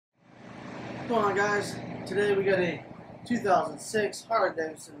What's going on, guys? Today we got a 2006 Harley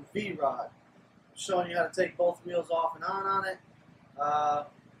Davidson V-Rod. Showing you how to take both wheels off and on it. I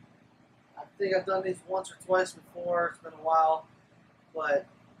think I've done these once or twice before. It's been a while, but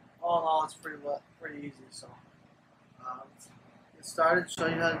all in all, it's pretty easy. So let's get started. Show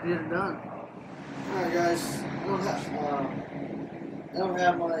you how to get it done. All right, guys. I don't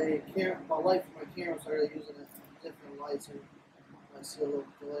have my light for my camera, so I'm using different lights here. I see a little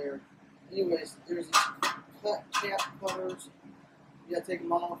glare. Anyways, there's these cap covers. You gotta take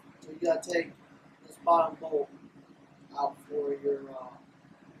them off. So you gotta take this bottom bolt out for your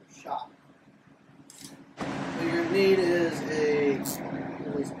shock. What you're gonna need is a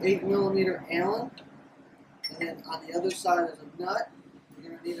 8mm Allen, and then on the other side is a nut.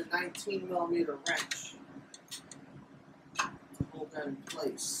 You're gonna need a 19mm wrench to hold that in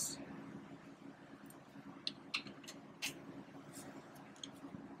place.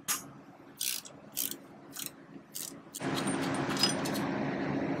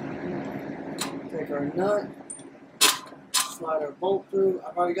 Take our nut, slide our bolt through.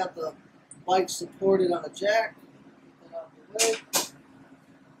 I've already got the bike supported on a jack. Get that out of the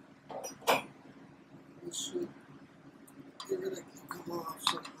way. This should get rid of it, come off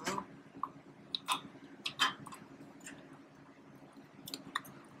somehow.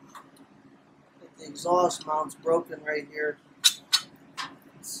 The exhaust mount's broken right here.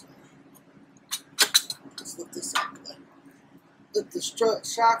 Let's lift this out. Lift the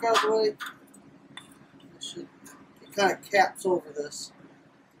shock out of the way. It kind of caps over this.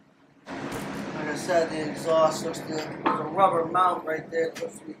 Like I said, the exhaust there's a rubber mount right there that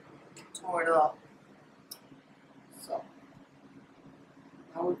looks to be torn up. So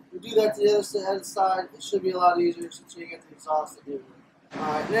now we do that to the other side. It should be a lot easier since you get the exhaust to do it.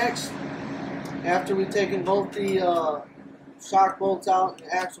 Alright, next, after we've taken both the shock bolts out and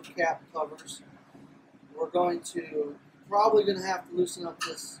the axle cap covers, we're probably going to have to loosen up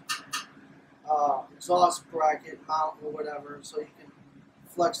this exhaust bracket mount or whatever, so you can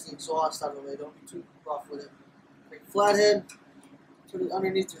flex the exhaust out of the way. Don't be too rough with it. Take a flathead, put it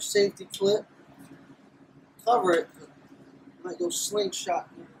underneath your safety clip, cover it, because it might go slingshot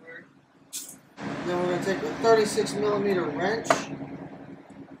everywhere. Then we're going to take a 36mm wrench,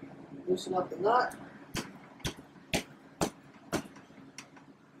 loosen up the nut.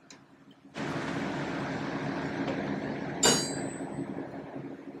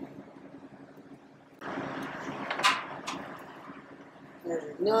 There's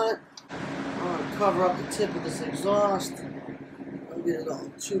your nut. I'm going to cover up the tip of this exhaust. I'll get it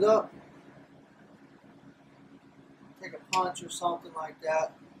all chewed up. Take a punch or something like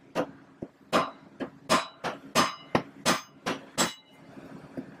that.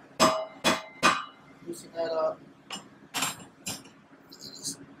 Loosen that up.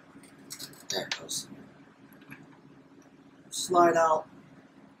 There it goes. Slide out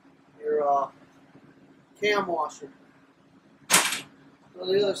your cam washer. Go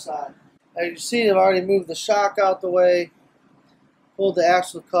to the other side. As you see, I've already moved the shock out the way, pulled the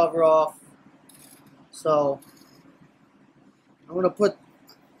axle cover off. So I'm going to put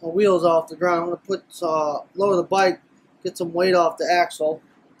my wheels off the ground. I'm going to lower the bike, get some weight off the axle,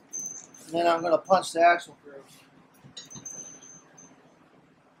 and then I'm going to punch the axle through.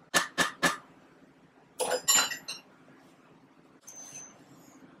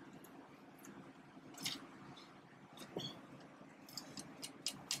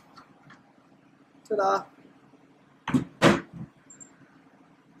 Ta-da! What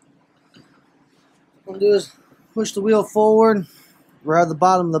I'm going to do is push the wheel forward, grab the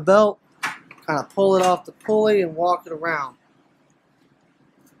bottom of the belt, kind of pull it off the pulley and walk it around.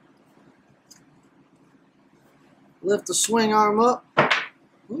 Lift the swing arm up.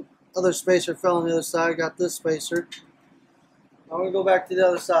 Oop, other spacer fell on the other side. Got this spacer. Now we're going to go back to the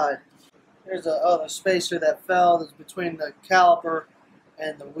other side. Here's the other spacer that fell. That's between the caliper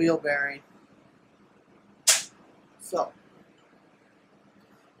and the wheel bearing. So,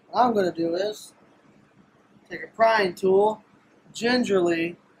 what I'm going to do is take a prying tool,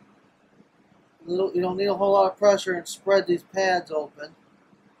 gingerly, you don't need a whole lot of pressure, and spread these pads open.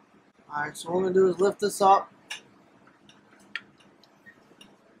 Alright, so what we're going to do is lift this up.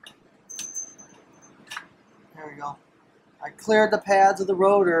 There we go. I cleared the pads of the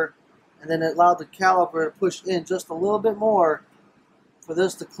rotor, and then it allowed the caliper to push in just a little bit more for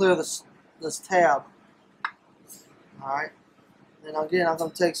this to clear this tab. Alright, then again I'm going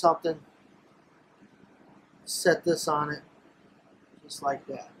to take something, set this on it, just like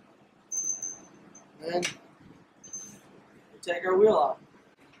that. Then we take our wheel out.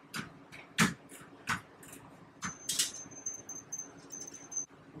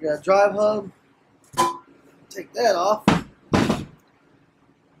 We got a drive hub, take that off.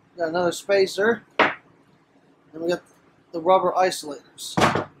 Got another spacer. And we got the rubber isolators.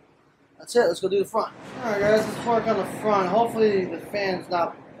 That's it. Let's go do the front. Alright guys, let's work on the front. Hopefully the fan's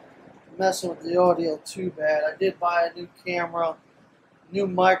not messing with the audio too bad. I did buy a new camera, new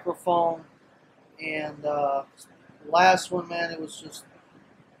microphone, and the last one, man, it was just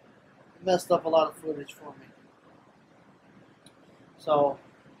messed up a lot of footage for me. So,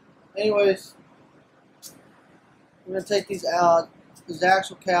 anyways, we're going to take these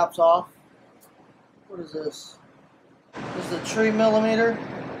axle caps off. What is this? This is a 3mm.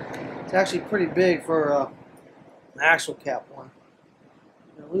 It's actually pretty big for an axle cap one.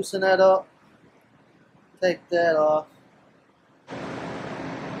 I'm going to loosen that up. Take that off.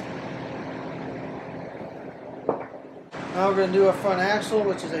 Now we're going to do our front axle,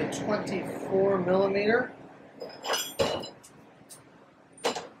 which is a 24mm.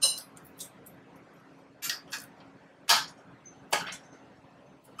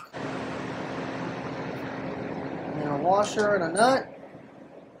 Washer and a nut.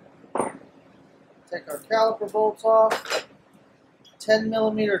 Take our caliper bolts off.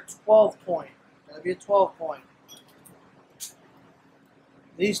 10mm 12 point. Gotta be a 12 point.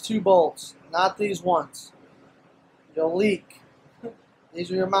 These two bolts, not these ones. You'll leak.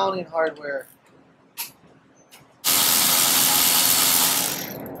 These are your mounting hardware.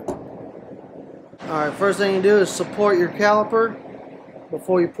 Alright, first thing you do is support your caliper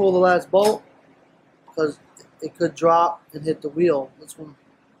before you pull the last bolt, because it could drop and hit the wheel. This one.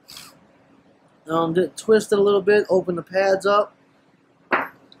 Twist it a little bit, open the pads up.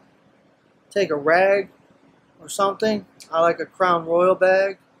 Take a rag or something. I like a Crown Royal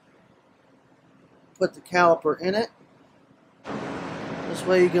bag. Put the caliper in it. This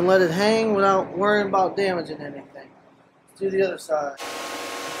way you can let it hang without worrying about damaging anything. Let's do the other side.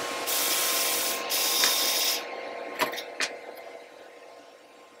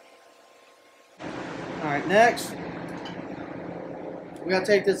 Alright, next, we gotta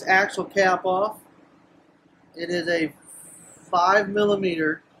take this axle cap off. It is a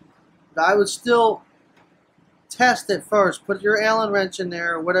 5mm. But I would still test it first. Put your Allen wrench in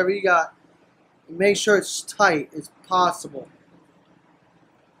there, or whatever you got, and make sure it's tight as possible.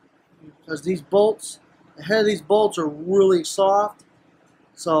 Because these bolts, the head of these bolts are really soft.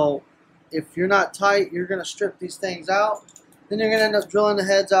 So if you're not tight, you're gonna strip these things out. Then you're gonna end up drilling the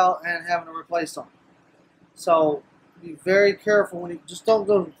heads out and having to replace them. So be very careful when you just don't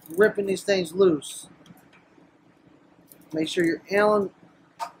go ripping these things loose. Make sure your Allen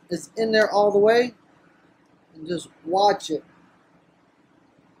is in there all the way and just watch it.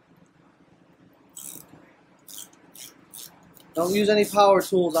 Don't use any power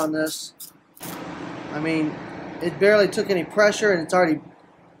tools on this. I mean, it barely took any pressure and it's already,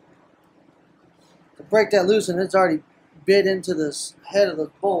 to break that loose, and it's already bit into this head of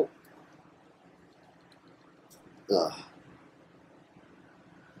the bolt. Ugh.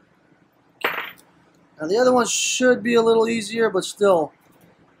 Now the other one should be a little easier, but still,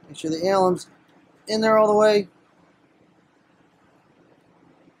 make sure the Allen's in there all the way.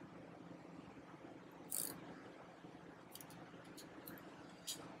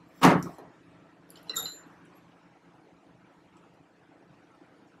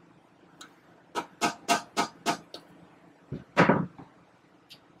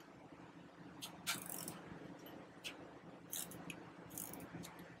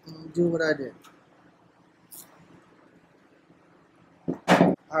 Do what I did.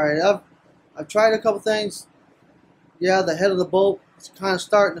 Alright, I've tried a couple things. Yeah, the head of the bolt is kind of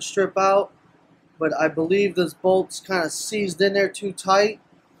starting to strip out, but I believe this bolt's kind of seized in there too tight.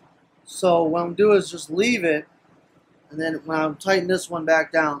 So what I'm going to do is just leave it, and then when I'm tighten this one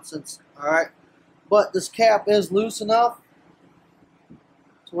back down, alright. But this cap is loose enough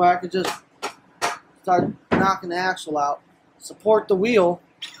to where I could just start knocking the axle out. Support the wheel.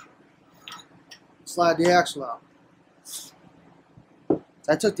 Slide the axle out.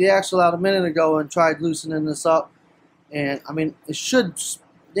 I took the axle out a minute ago and tried loosening this up, and I mean it should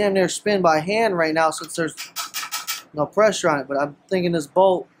damn near spin by hand right now since there's no pressure on it, but I'm thinking this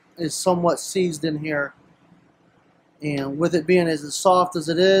bolt is somewhat seized in here, and with it being as soft as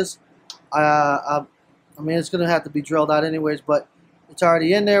it is, I mean it's gonna have to be drilled out anyways, but it's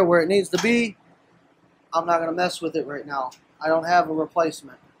already in there where it needs to be. I'm not gonna mess with it right now. I don't have a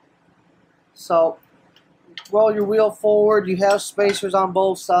replacement. So, roll your wheel forward. You have spacers on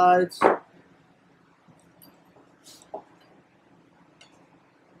both sides.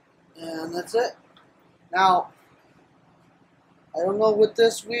 And that's it. Now, I don't know with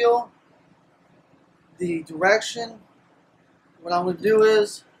this wheel, the direction. What I'm going to do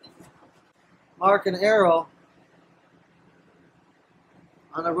is mark an arrow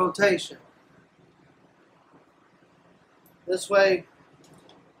on the rotation. This way,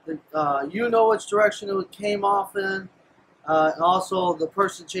 you know which direction it came off in, and also the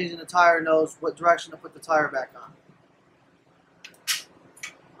person changing the tire knows what direction to put the tire back on.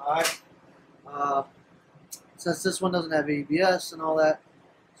 Alright, since this one doesn't have ABS and all that,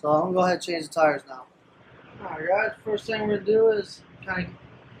 so I'm going to go ahead and change the tires now. Alright guys, first thing we're going to do is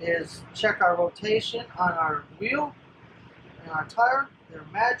check our rotation on our wheel and our tire. They're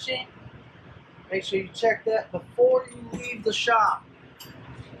matching. Make sure you check that before you leave the shop.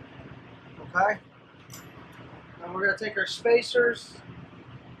 Okay? Now we're going to take our spacers.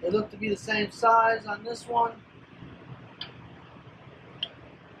 They look to be the same size on this one.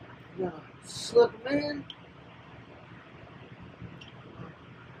 We're going to slip them in.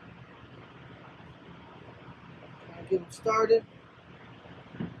 Get them started.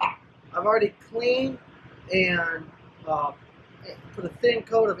 I've already cleaned and put a thin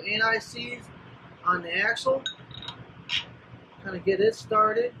coat of anti-seize on the axle. Kind of get it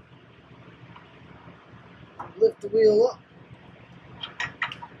started. Lift the wheel up.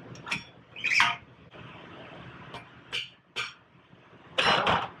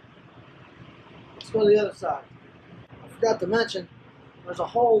 Let's go to the other side. I forgot to mention, there's a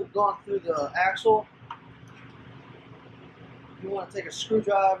hole going through the axle. You want to take a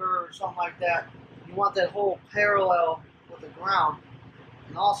screwdriver or something like that. You want that hole parallel with the ground.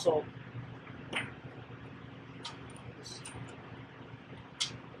 And also, this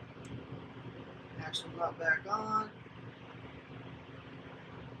axle nut back on.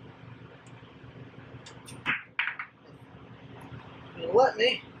 It'll let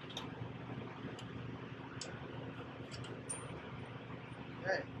me.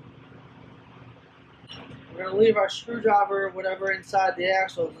 Okay. We're going to leave our screwdriver or whatever inside the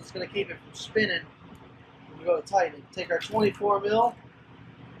axle. It's going to keep it from spinning when we go to tighten it. Take our 24 mil.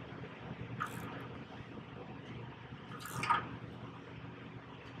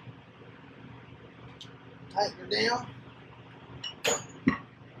 Tighten her down.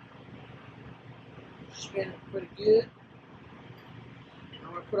 Spin it pretty good.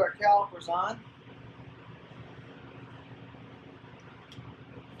 I'm going to put our calipers on.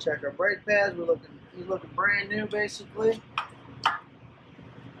 Check our brake pads. He's looking brand new, basically.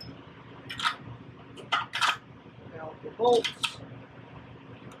 Caliper bolts.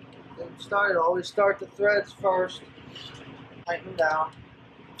 Get them started. Always start the threads first. Tighten them down.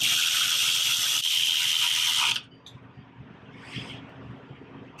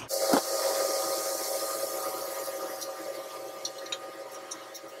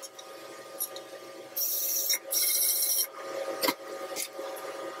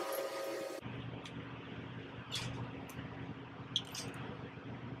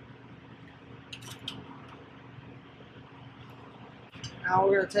 Now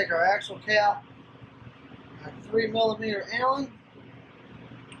we're going to take our axle cap, our 3mm Allen.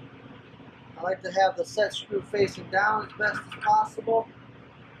 I like to have the set screw facing down as best as possible.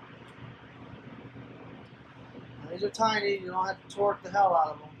 Now, these are tiny, you don't have to torque the hell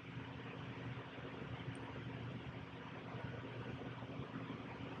out of them.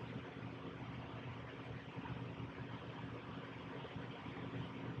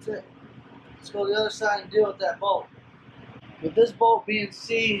 That's it. Let's go to the other side and deal with that bolt. With this bolt being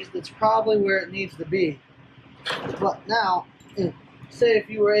seized, it's probably where it needs to be. But now, say if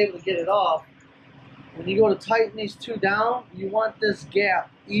you were able to get it off, when you go to tighten these two down, you want this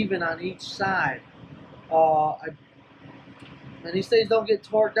gap even on each side. And these things don't get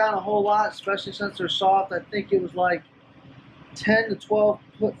torqued down a whole lot, especially since they're soft. I think it was like 10 to 12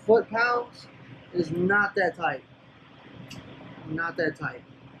 foot-pounds. It's not that tight. Not that tight.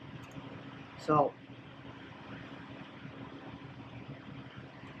 So,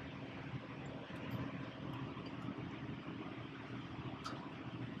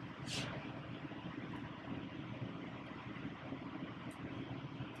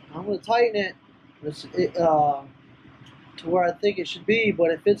 I'm going to tighten it to where I think it should be, but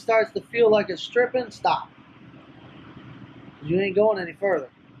if it starts to feel like it's stripping, stop. You ain't going any further.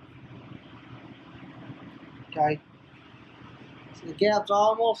 Okay? So the gap's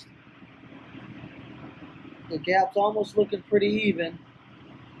almost looking pretty even.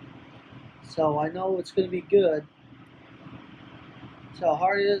 So I know it's going to be good. See how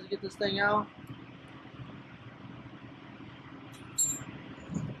hard it is to get this thing out?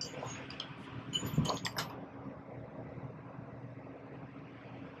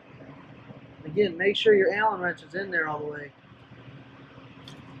 Again, make sure your Allen wrench is in there all the way.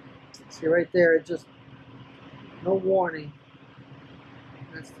 See right there, it just, no warning.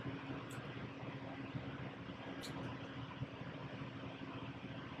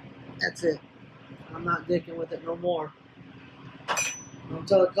 That's it. I'm not dicking with it no more. I'll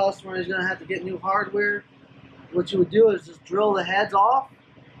tell the customer he's going to have to get new hardware. What you would do is just drill the heads off,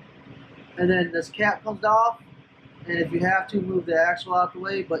 and then this cap comes off, and if you have to, move the axle out the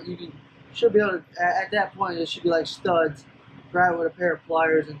way, but you should be able to, at that point, it should be like studs. Grab it with a pair of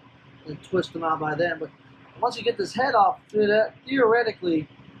pliers and twist them out by then. But once you get this head off, theoretically,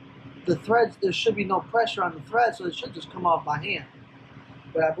 the threads, there should be no pressure on the thread, so it should just come off by hand.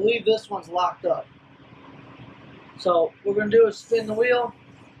 But I believe this one's locked up. So what we're going to do is spin the wheel,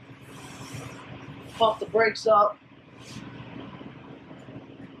 pump the brakes up,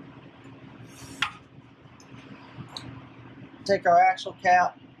 take our axle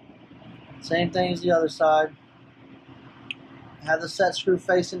cap, same thing as the other side, have the set screw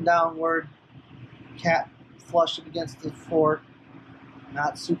facing downward, cap flush it against the fork,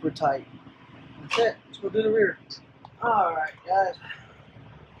 not super tight. That's it. Let's go do the rear. Alright guys,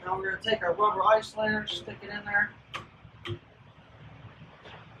 now we're going to take our rubber isolator, stick it in there,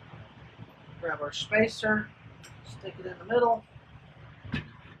 grab our spacer, stick it in the middle, and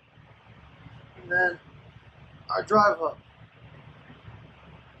then our drive hook.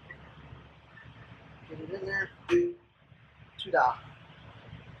 Get it in there, ta-da.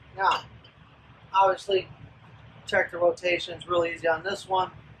 Now, obviously, check the rotation. It's real easy on this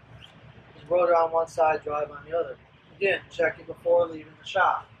one. Just rotor on one side, drive on the other. Again, check it before leaving the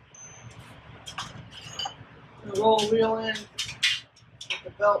shop. Roll the wheel in, get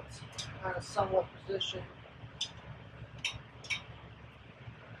the belt kind of somewhat positioned.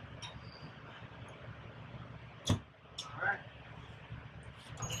 Alright.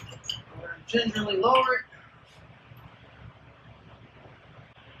 We're going to gingerly lower it.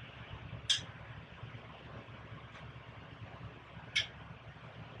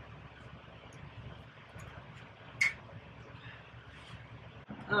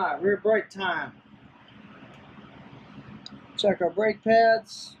 Alright, rear brake time. Check our brake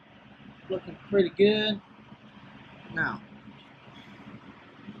pads. Looking pretty good. Now,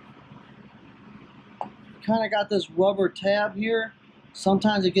 kind of got this rubber tab here.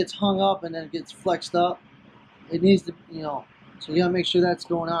 Sometimes it gets hung up and then it gets flexed up. It needs to, so you gotta make sure that's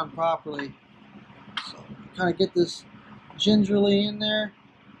going on properly. So, kind of get this gingerly in there.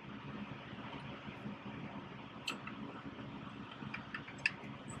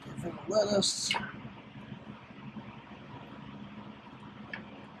 If it'll let us.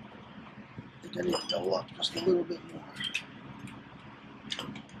 I need to go up just a little bit more.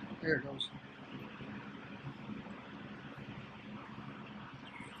 There it goes.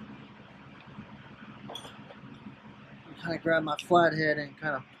 Kind of grab my flathead and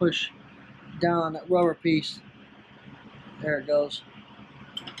kind of push down on that rubber piece. There it goes.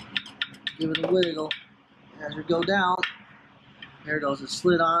 Give it a wiggle. As we go down, there it goes. It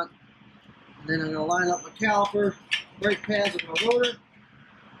slid on. And then I'm going to line up my caliper, brake pads, with my rotor.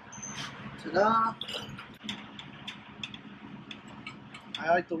 Ta-da! I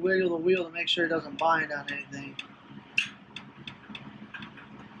like to wiggle the wheel to make sure it doesn't bind on anything.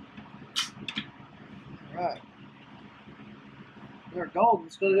 Alright. We're golden.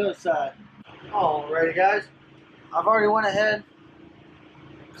 Let's go to the other side. Alrighty guys. I've already went ahead,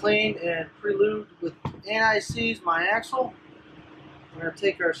 cleaned and pre-lubed with anti-seize my axle. We're going to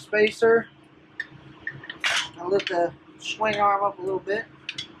take our spacer. I'll lift the swing arm up a little bit.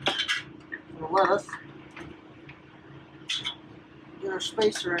 It'll let us get our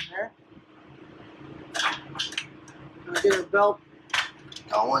spacer in there. Gonna get our belt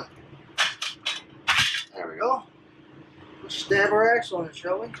going. There we go. Let's stab our axle in it,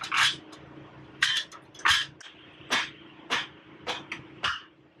 shall we?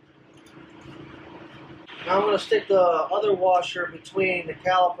 Now I'm going to stick the other washer between the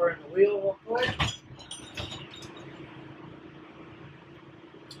caliper and the wheel real quick.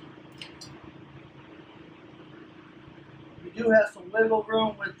 You do have some wiggle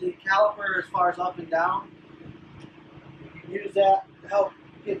room with the caliper as far as up and down. You can use that to help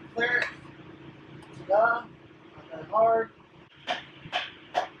get clearance. Ta-da! Not that hard.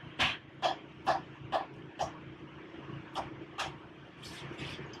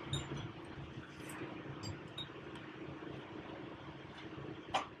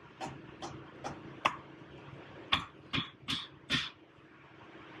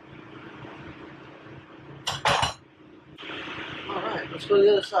 Let's go to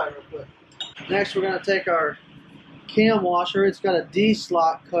the other side real quick. Next we're going to take our cam washer. It's got a D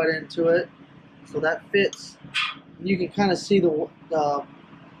slot cut into it, so that fits. You can kind of see the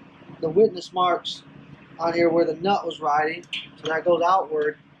witness marks on here where the nut was riding, so that goes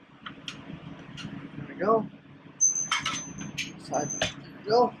outward. There we go. Side. There we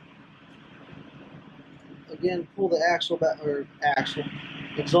go. again, pull the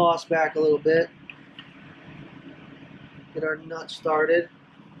exhaust back a little bit. Get our nut started.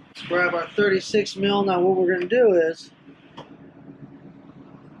 Let's grab our 36 mil. Now what we're going to do is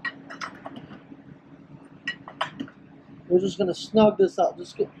we're just going to snug this up.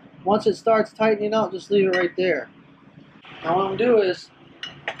 Once it starts tightening up, just leave it right there. Now what I'm going to do is,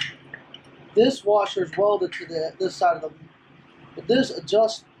 this washer is welded to this side of the, but this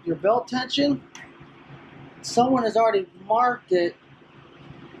adjusts your belt tension. Someone has already marked it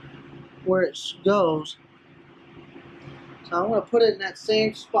where it goes. So I'm going to put it in that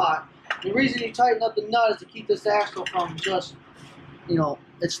same spot. The reason you tighten up the nut is to keep this axle from just,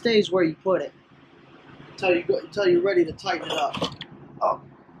 it stays where you put it until you're ready to tighten it up. Oh,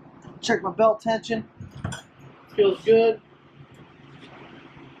 check my belt tension. Feels good.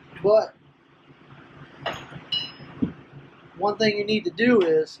 But one thing you need to do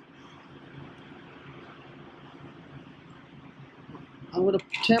is, I'm going to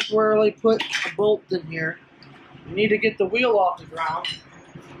temporarily put a bolt in here. You need to get the wheel off the ground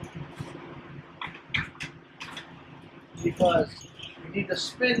because you need to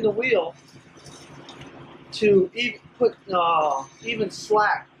spin the wheel to even put even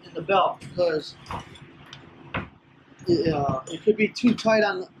slack in the belt, because it could be too tight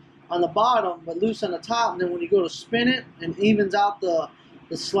on the bottom but loose on the top, and then when you go to spin it and evens out the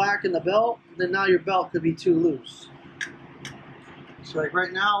slack in the belt, then now your belt could be too loose. So like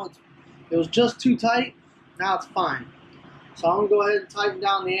right now it was just too tight, now it's fine. So I'm going to go ahead and tighten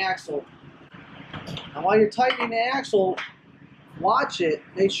down the axle. And while you're tightening the axle, watch it,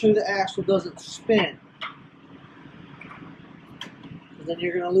 make sure the axle doesn't spin, because then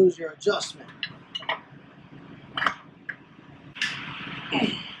you're going to lose your adjustment.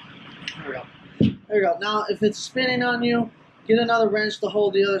 There we go. There you go. Now, if it's spinning on you, get another wrench to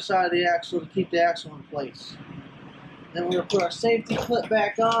hold the other side of the axle to keep the axle in place. Then we're going to put our safety clip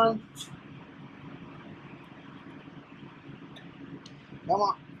back on. Come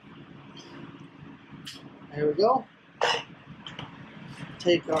on. There we go.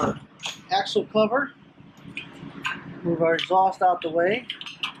 Take our axle cover. Move our exhaust out the way.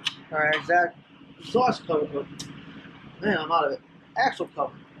 Our exact exhaust cover. Man, I'm out of it. Axle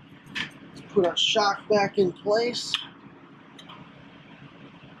cover. Let's put our shock back in place.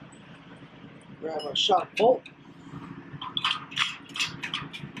 Grab our shock bolt.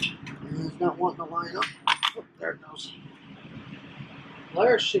 And it's not wanting to line up. Oh, there it goes.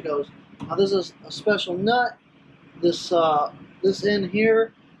 There she goes. Now this is a special nut. This end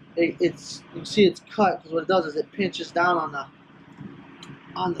here, you can see it's cut, because what it does is it pinches down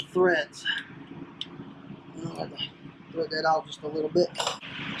on the threads. I'm going to thread that out just a little bit.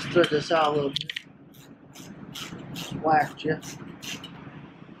 Let's thread this out a little bit. Whacked you.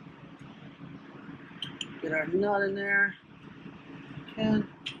 Get our nut in there. Can.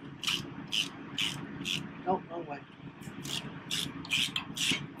 Nope, no way.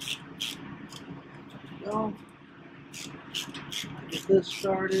 Go. Get this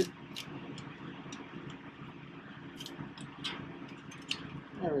started.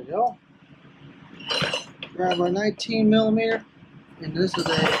 There we go. Grab our 19 millimeter, and this is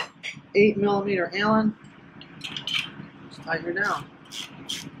a 8 millimeter Allen. Just tighten her down.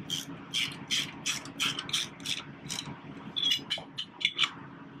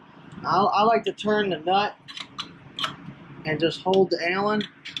 I like to turn the nut and just hold the Allen,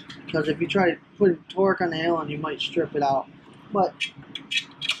 because if you try to put torque on the Allen, you might strip it out. But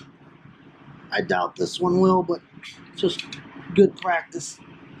I doubt this one will, but it's just good practice.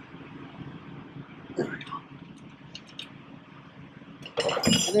 There we go.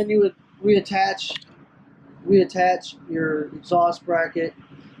 And then you would reattach your exhaust bracket,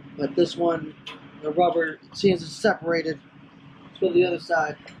 but this one, the rubber, it seems it's separated. Let's go to the other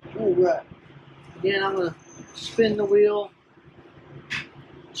side. All right. Again, I'm going to spin the wheel,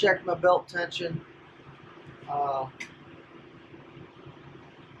 check my belt tension.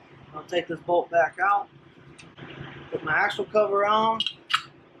 I'll take this bolt back out, put my axle cover on.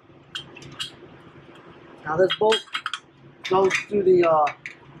 Now this bolt goes through the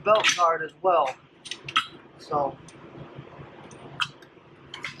belt guard as well. So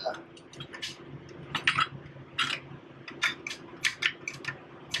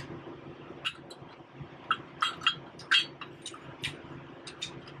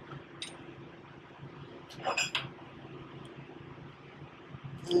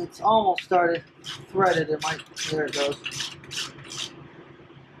it's almost started threaded. It might. There it goes.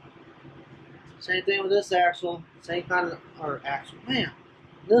 Same thing with this axle. Same kind of axle. Man,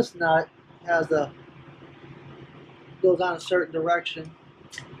 this nut has goes on a certain direction.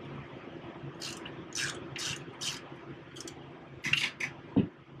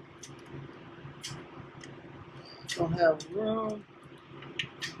 have room.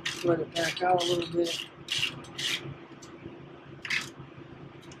 Let it back out a little bit.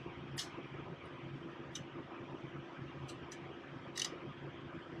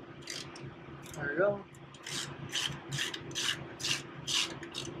 There we go.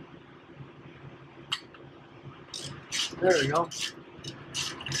 There we go.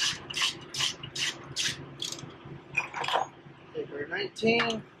 Figure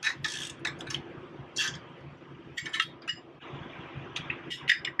 19.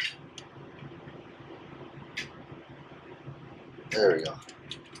 There we go.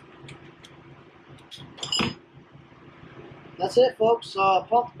 That's it, folks. Pump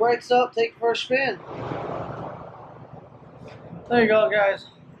the brakes up, take it for a spin. There you go, guys.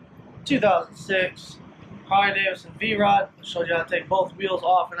 2006 Harley Davidson V-Rod. I showed you how to take both wheels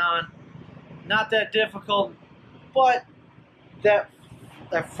off and on. Not that difficult, but that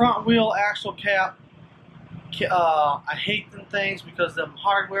front wheel axle cap, I hate them things because the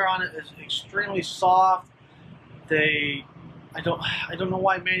hardware on it is extremely soft. I don't know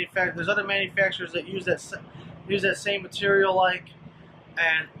why there's other manufacturers that use that same material,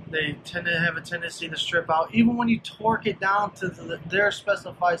 and they tend to have a tendency to strip out. Even when you torque it down to their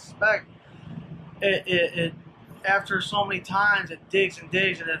specified spec, it after so many times it digs and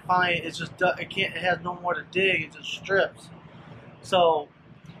digs, and then finally it has no more to dig. It just strips. So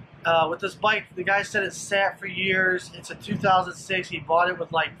with this bike, the guy said it sat for years. It's a 2006. He bought it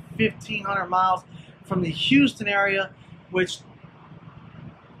with like 1,500 miles from the Houston area, which,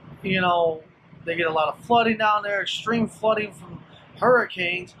 you know, they get a lot of flooding down there, extreme flooding from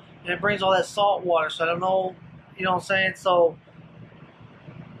hurricanes, and it brings all that salt water. So I don't know, you know what I'm saying? So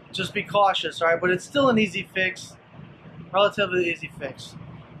just be cautious, all right? But it's still an easy fix, relatively easy fix.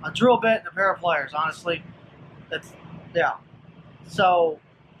 A drill bit and a pair of pliers, honestly. Yeah. So,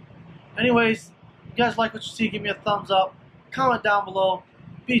 anyways, you guys like what you see, give me a thumbs up. Comment down below.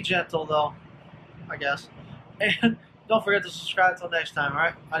 Be gentle, though, I guess. And don't forget to subscribe until next time, all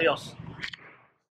right? Adios.